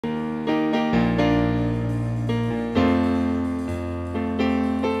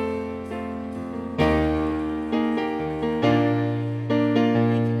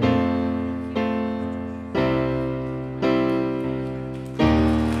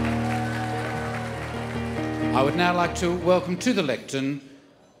I would now like to welcome to the lectern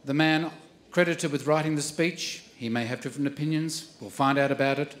the man credited with writing the speech. He may have different opinions. We'll find out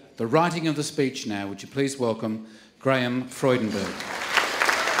about it. The writing of the speech now. Would you please welcome Graham Freudenberg.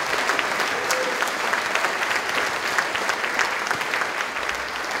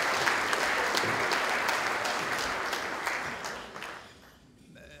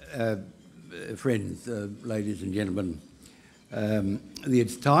 Friends, ladies and gentlemen, the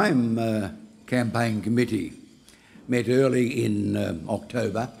It's Time campaign committee met early in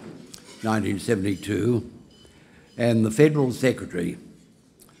October 1972, and the Federal Secretary,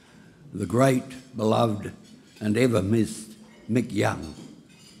 the great, beloved and ever missed Mick Young,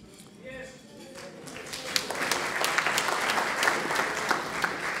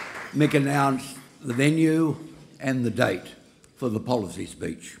 Mick announced the venue and the date for the policy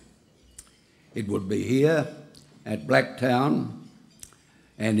speech. It would be here at Blacktown,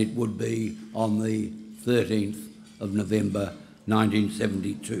 and it would be on the 13th of November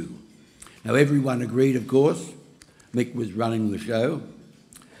 1972. Now, everyone agreed, of course. Mick was running the show.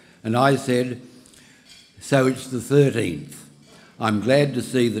 And I said, so it's the 13th. I'm glad to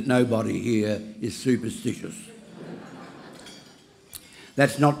see that nobody here is superstitious.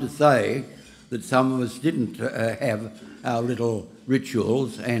 That's not to say that some of us didn't have our little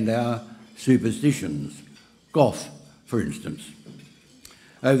rituals and our superstitions. Gough, for instance.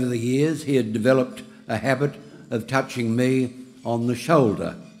 Over the years, he had developed a habit of touching me on the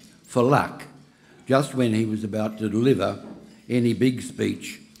shoulder for luck, just when he was about to deliver any big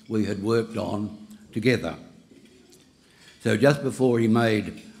speech we had worked on together. So just before he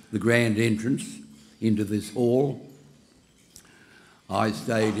made the grand entrance into this hall, I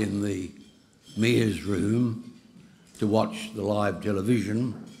stayed in the mayor's room to watch the live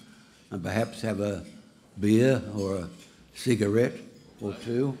television and perhaps have a beer or a cigarette or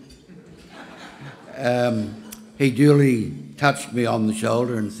two. He duly touched me on the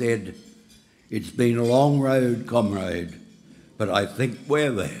shoulder and said, "It's been a long road, comrade, but I think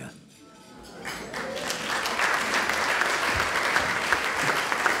we're there."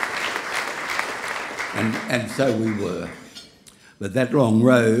 And so we were. But that long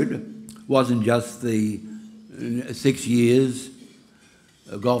road wasn't just the 6 years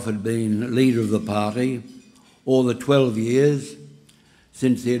Gough had been leader of the party, or the 12 years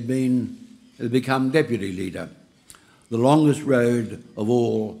since he had become deputy leader. The longest road of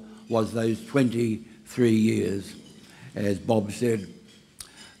all was those 23 years, as Bob said,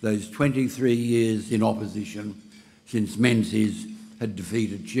 those 23 years in opposition since Menzies had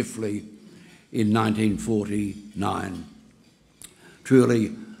defeated Chifley in 1949.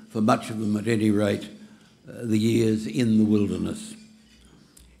 Truly, for much of them at any rate, the years in the wilderness.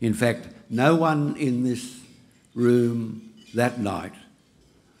 In fact, no one in this room that night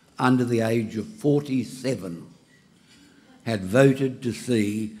under the age of 47 had voted to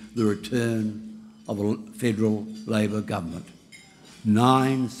see the return of a federal Labor government.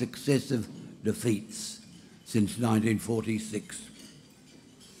 9 successive defeats since 1946.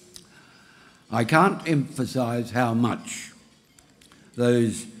 I can't emphasise how much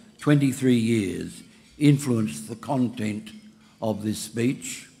those 23 years influenced the content of this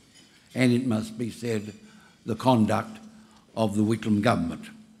speech, and it must be said, the conduct of the Whitlam government.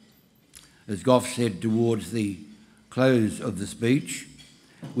 As Gough said towards the close of the speech,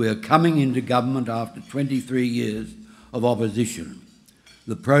 we are coming into government after 23 years of opposition.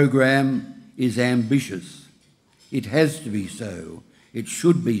 The program is ambitious. It has to be so. It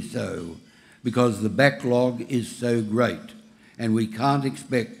should be so, because the backlog is so great, and we can't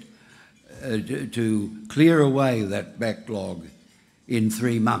expect to clear away that backlog in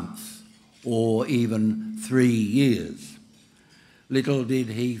 3 months or even 3 years. Little did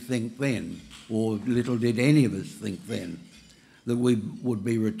he think then, or little did any of us think then, that we would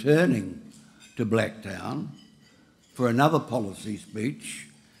be returning to Blacktown for another policy speech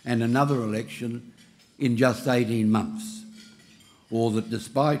and another election in just 18 months, or that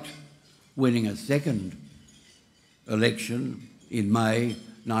despite winning a second election in May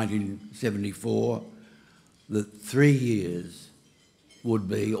 1974, that 3 years would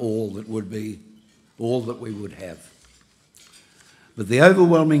be all that we would have. But the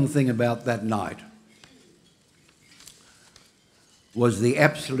overwhelming thing about that night was the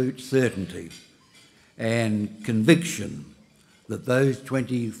absolute certainty and conviction that those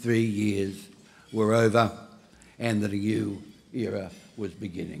 23 years were over and that a new era was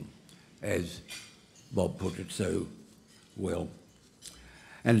beginning, as Bob put it so well.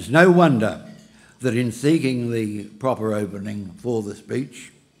 And it's no wonder that in seeking the proper opening for the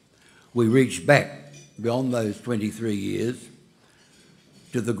speech, we reached back beyond those 23 years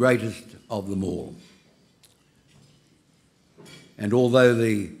to the greatest of them all. And although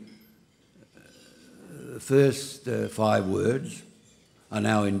the first 5 words are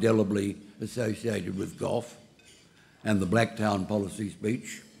now indelibly associated with Gough and the Blacktown policy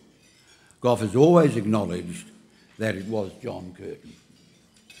speech, Gough has always acknowledged that it was John Curtin.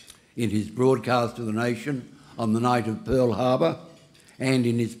 In his broadcast to the nation on the night of Pearl Harbor and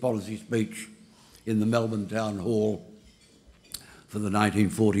in his policy speech in the Melbourne Town Hall for the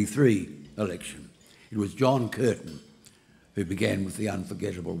 1943 election, it was John Curtin who began with the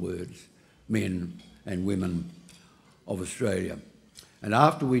unforgettable words, "Men and women of Australia." And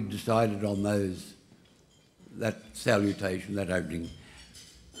after we'd decided on that salutation, that opening,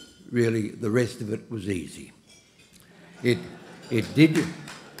 really the rest of it was easy. It did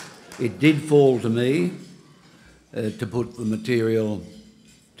fall to me to put the material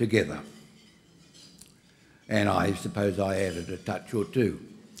together, and I suppose I added a touch or two,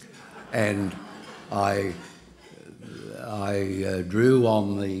 and I drew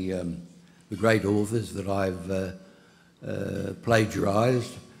on the great authors that I've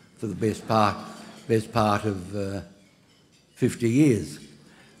plagiarised for the best part of 50 years.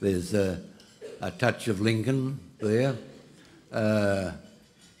 There's a touch of Lincoln there,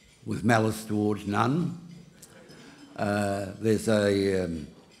 with malice towards none. There's a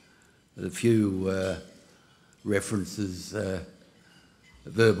few references,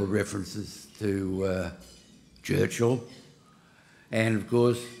 verbal references to Churchill, and of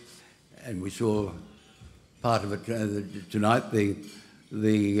course, and we saw part of it tonight, the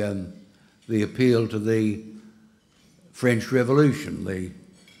appeal to the French Revolution,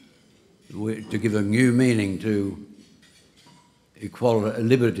 to give a new meaning to equality,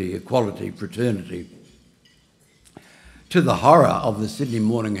 liberty, equality, fraternity, to the horror of the Sydney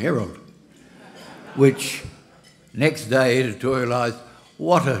Morning Herald, which next day editorialised,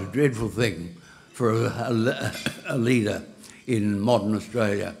 "What a dreadful thing for a leader in modern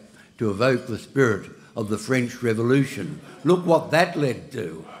Australia to evoke the spirit of the French Revolution. Look what that led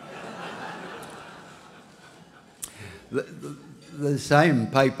to." The same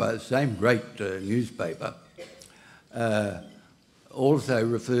paper, same great newspaper, also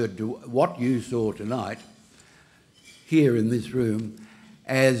referred to what you saw tonight here in this room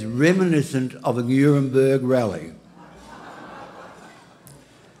as reminiscent of a Nuremberg rally.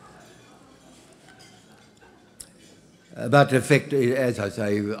 But effectively, as I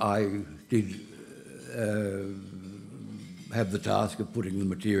say, I did have the task of putting the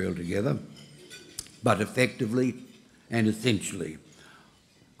material together, but effectively and essentially,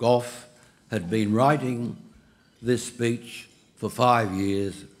 Gough had been writing this speech for 5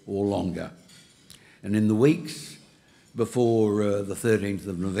 years or longer. And in the weeks before the 13th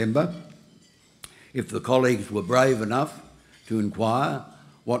of November, if the colleagues were brave enough to inquire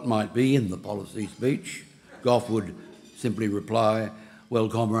what might be in the policy speech, Gough would simply reply, "Well,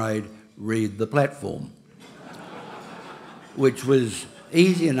 comrade, read the platform," which was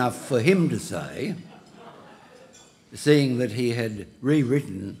easy enough for him to say, seeing that he had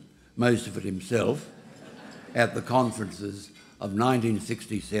rewritten most of it himself at the conferences of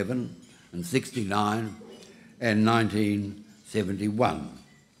 1967 and 69 and 1971.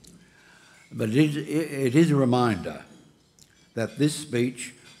 But it is a reminder that this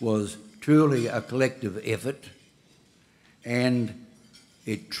speech was truly a collective effort, and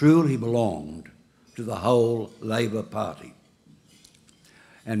it truly belonged to the whole Labor Party.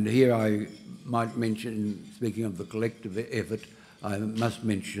 And here I might mention, speaking of the collective effort, I must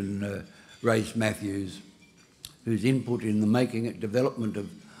mention Race Matthews, whose input in the development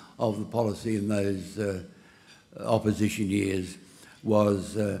of the policy in those opposition years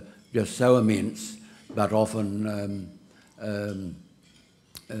was just so immense, but often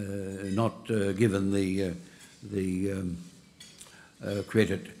not given the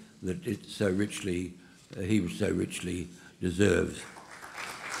credit that he so richly deserves.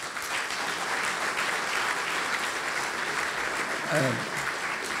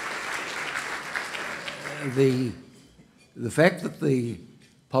 The fact that the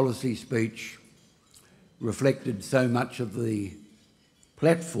policy speech reflected so much of the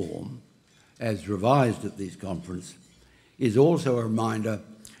platform as revised at this conference is also a reminder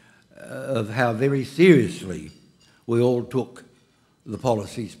of how very seriously we all took the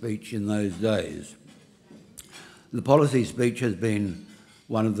policy speech in those days. The policy speech has been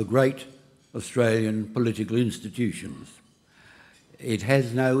one of the great Australian political institutions. It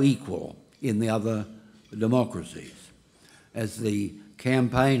has no equal in the other democracies. As the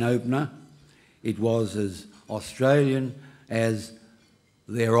campaign opener, it was as Australian as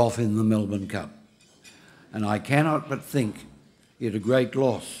they're off in the Melbourne Cup. And I cannot but think it a great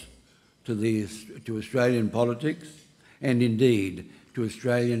loss to Australian politics and indeed to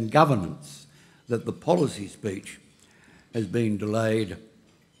Australian governance, that the policy speech has been delayed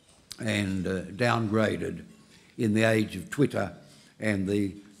and downgraded in the age of Twitter and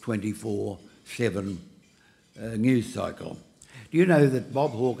the 24/7 news cycle. Do you know that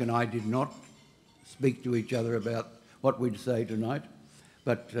Bob Hawke and I did not speak to each other about what we'd say tonight?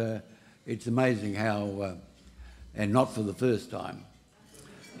 But it's amazing how, and not for the first time,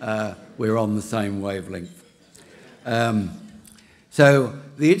 we're on the same wavelength. So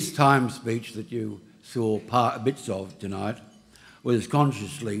the It's Time speech that you saw bits of tonight was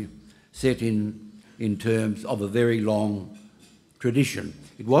consciously set in terms of a very long tradition.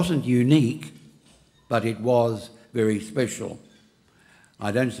 It wasn't unique, but it was very special.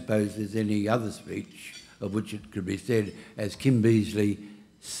 I don't suppose there's any other speech of which it could be said, as Kim Beazley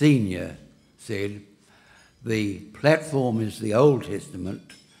Senior said, the platform is the Old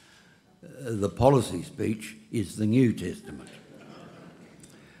Testament, the policy speech is the New Testament.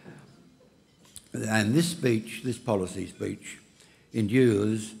 And this speech, this policy speech,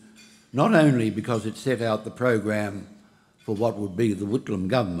 endures not only because it set out the program for what would be the Whitlam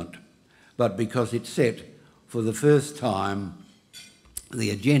government, but because it set for the first time the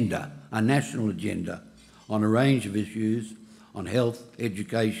agenda, a national agenda, on a range of issues on health,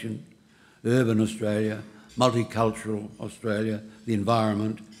 education, urban Australia, multicultural Australia, the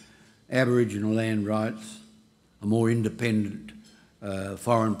environment, Aboriginal land rights, a more independent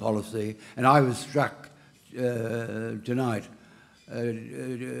foreign policy. And I was struck tonight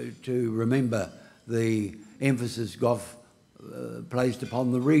to remember the emphasis Gough placed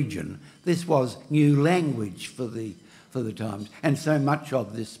upon the region. This was new language for the times, and so much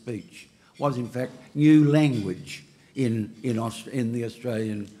of this speech was in fact new language in the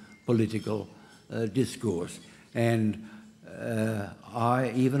Australian political discourse. And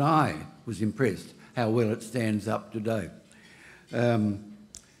even I was impressed how well it stands up today. And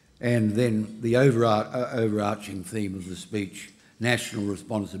then the overarching theme of the speech, national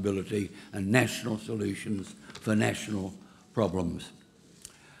responsibility and national solutions for national problems.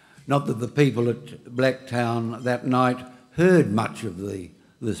 Not that the people at Blacktown that night heard much of the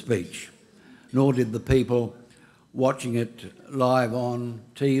speech, nor did the people watching it live on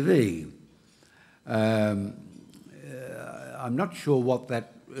TV. I'm not sure what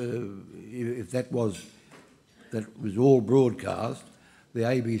that, if that was all broadcast. The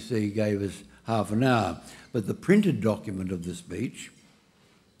ABC gave us half an hour, but the printed document of the speech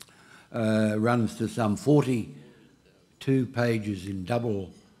runs to some 42 pages in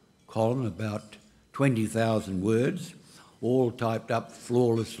double column, about 20,000 words, all typed up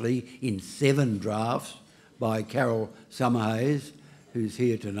flawlessly in 7 drafts by Carol Summerhayes, who's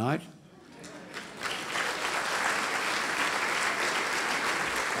here tonight.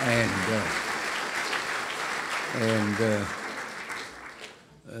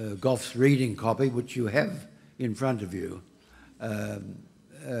 Gough's reading copy, which you have in front of you,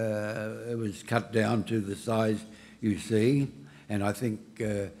 it was cut down to the size you see, and I think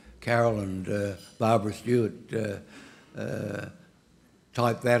Carol and Barbara Stewart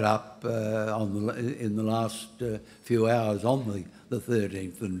typed that up in the last few hours on the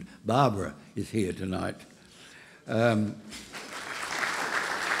 13th, and Barbara is here tonight.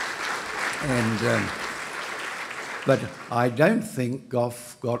 But I don't think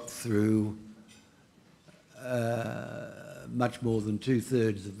Gough got through much more than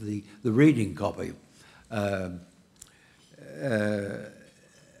 2/3 of the reading copy.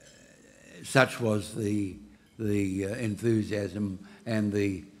 Such was the enthusiasm and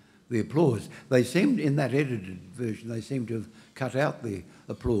the applause. They seemed, in that edited version, they seemed to have cut out the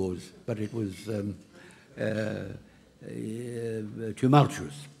applause, but it was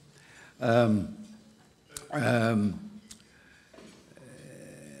tumultuous.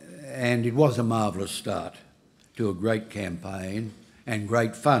 And it was a marvellous start to a great campaign and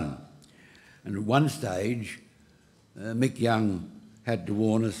great fun. And at one stage, Mick Young had to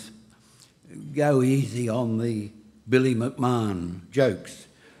warn us, go easy on the Billy McMahon jokes.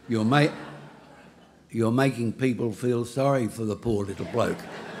 You're making people feel sorry for the poor little bloke.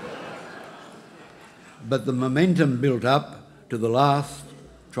 But the momentum built up to the last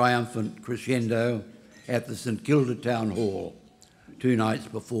triumphant crescendo at the St Kilda Town Hall 2 nights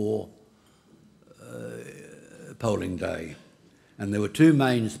before polling day. And there were 2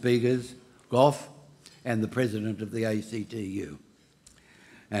 main speakers, Gough and the President of the ACTU.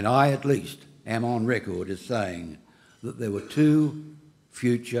 And I, at least, am on record as saying that there were 2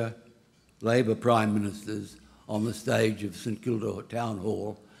 future Labor Prime Ministers on the stage of St Kilda Town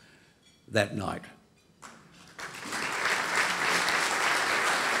Hall that night.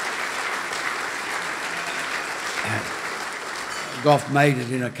 Gough made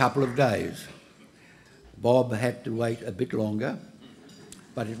it in a couple of days. Bob had to wait a bit longer,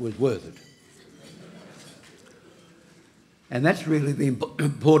 but it was worth it. And that's really the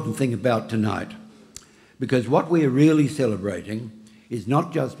important thing about tonight, because what we're really celebrating is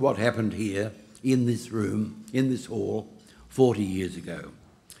not just what happened here in this room, in this hall, 40 years ago.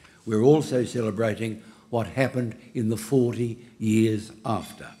 We're also celebrating what happened in the 40 years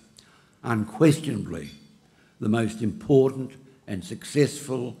after. Unquestionably, the most important and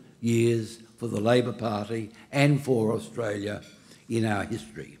successful years for the Labor Party and for Australia in our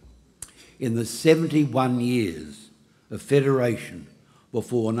history. In the 71 years of federation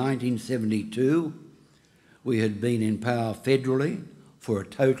before 1972, we had been in power federally for a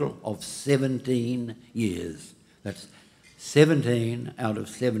total of 17 years. That's 17 out of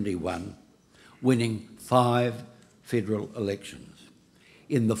 71, winning 5 federal elections.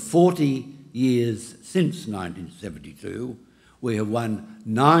 In the 40 years since 1972, we have won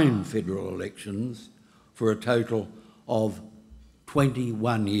 9 federal elections for a total of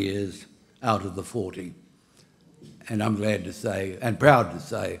 21 years out of the 40. And I'm glad to say, and proud to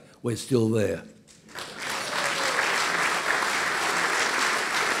say, we're still there.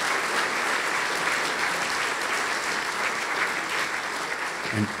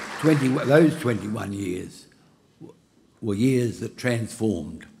 And those 21 years were years that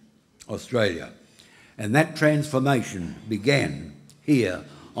transformed Australia. And that transformation began here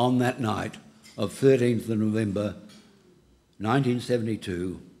on that night of 13th of November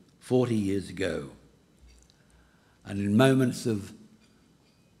 1972, 40 years ago. And in moments of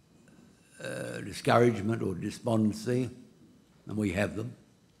discouragement or despondency, and we have them,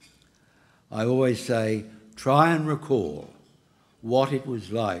 I always say, try and recall what it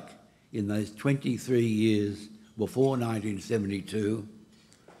was like in those 23 years before 1972,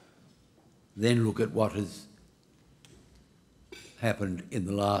 then look at what has happened in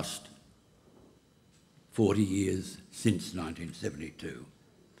the last 40 years since 1972.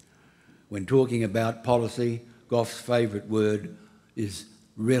 When talking about policy, Gough's favourite word is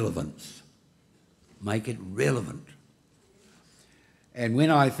relevance. Make it relevant. And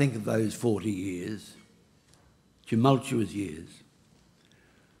when I think of those 40 years, tumultuous years,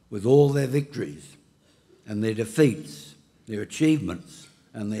 with all their victories and their defeats, their achievements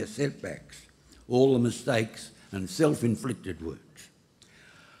and their setbacks, all the mistakes and self-inflicted wounds,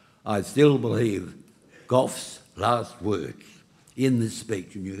 I still believe Gough's last words in this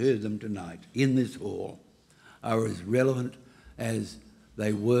speech, and you heard them tonight, in this hall, are as relevant as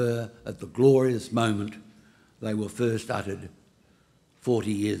they were at the glorious moment they were first uttered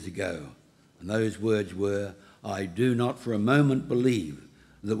 40 years ago. And those words were, "I do not for a moment believe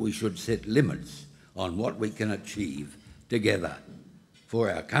that we should set limits on what we can achieve together for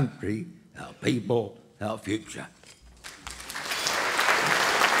our country, our people, our future."